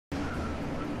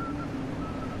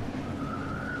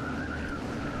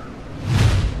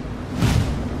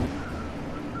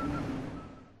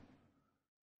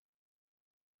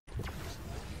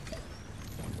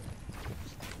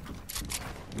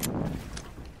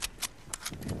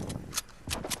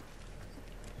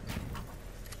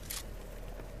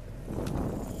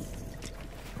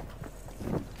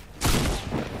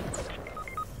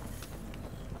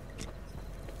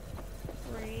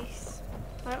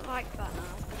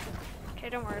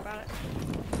don't worry about it.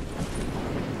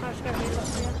 I'll just go here, look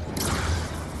here.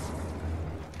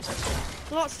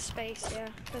 Lots of space, yeah.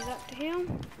 Goes up to here.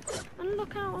 And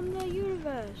look out on the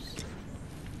universe.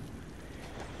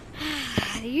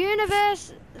 The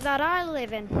universe that I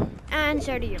live in. And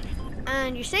so do you.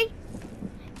 And you see?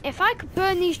 If I could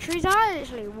burn these trees, I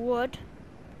literally would.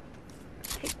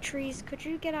 Hey, trees, could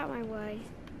you get out of my way?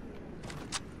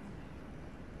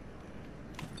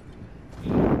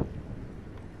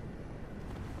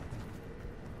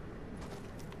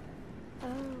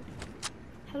 Oh.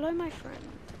 Hello, my friend.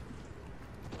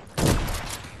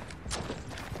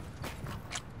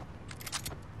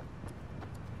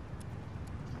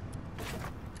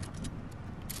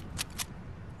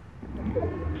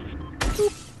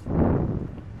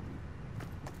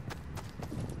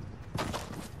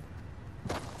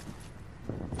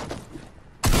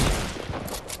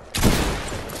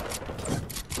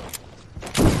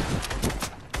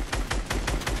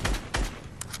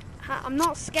 I'm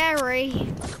not scary.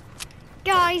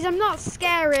 Guys, I'm not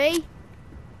scary.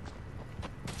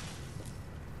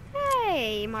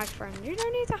 Hey, my friend, you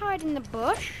don't need to hide in the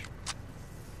bush.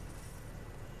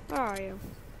 Where are you?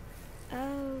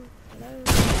 Oh, hello.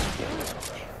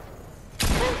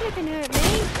 Don't flipping hurt me.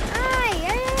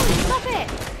 Hey, stop it.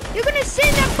 You're gonna sit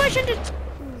in that bush and just...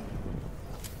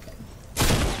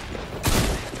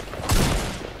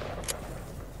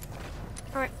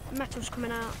 Alright, metal's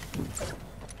coming out.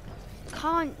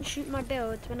 Can't shoot my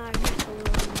builds when I have metal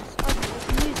ones. Okay, we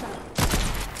can use that.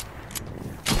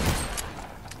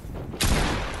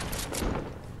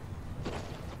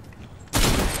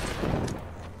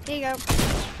 Here you go.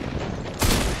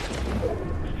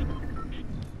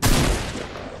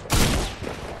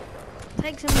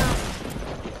 Take some out.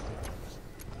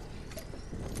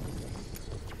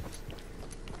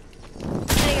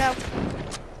 There you go.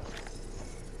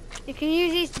 You can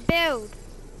use these to build.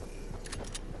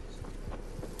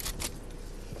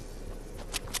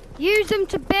 Use them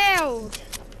to build.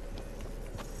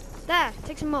 There,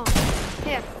 take some more.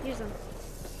 Here, use them.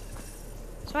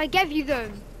 So I gave you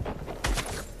them.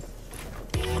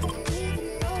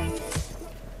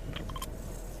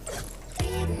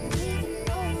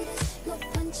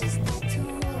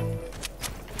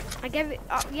 I gave it.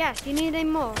 Oh, yes, you need any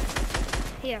more.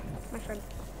 Here, my friend.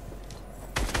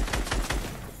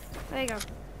 There you go.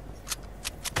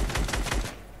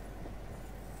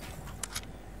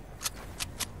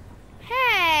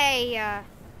 Hey!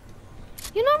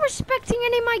 You're not respecting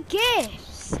any of my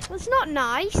gifts. That's not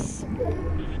nice.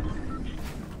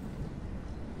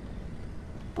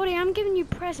 Buddy, I'm giving you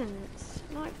presents.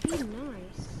 Like, be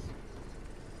nice.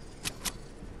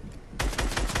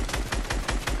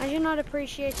 As you're not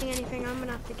appreciating anything, I'm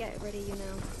gonna have to get rid of you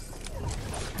now.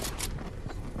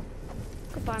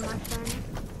 Goodbye, my friend.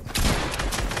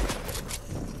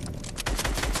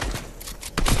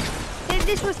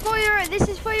 This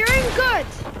is for your own good.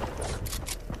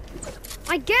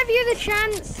 I gave you the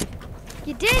chance.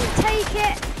 You didn't take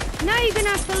it. Now you're gonna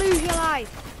have to lose your life.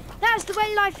 That's the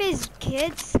way life is,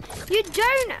 kids. You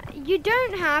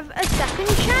don't have a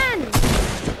second chance.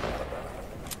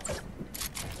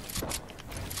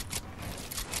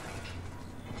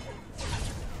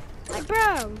 Like,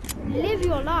 bro, live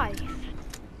your life.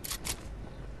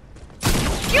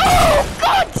 Oh,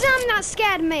 God damn, that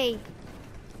scared me.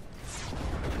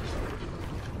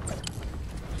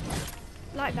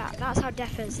 Like that. That's how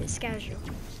death is. It scares you.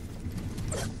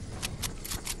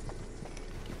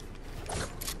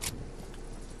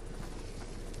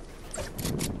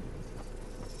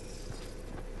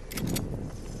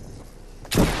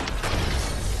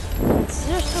 It's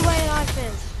just the way life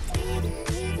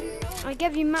is. I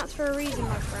gave you mats for a reason,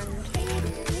 my friend.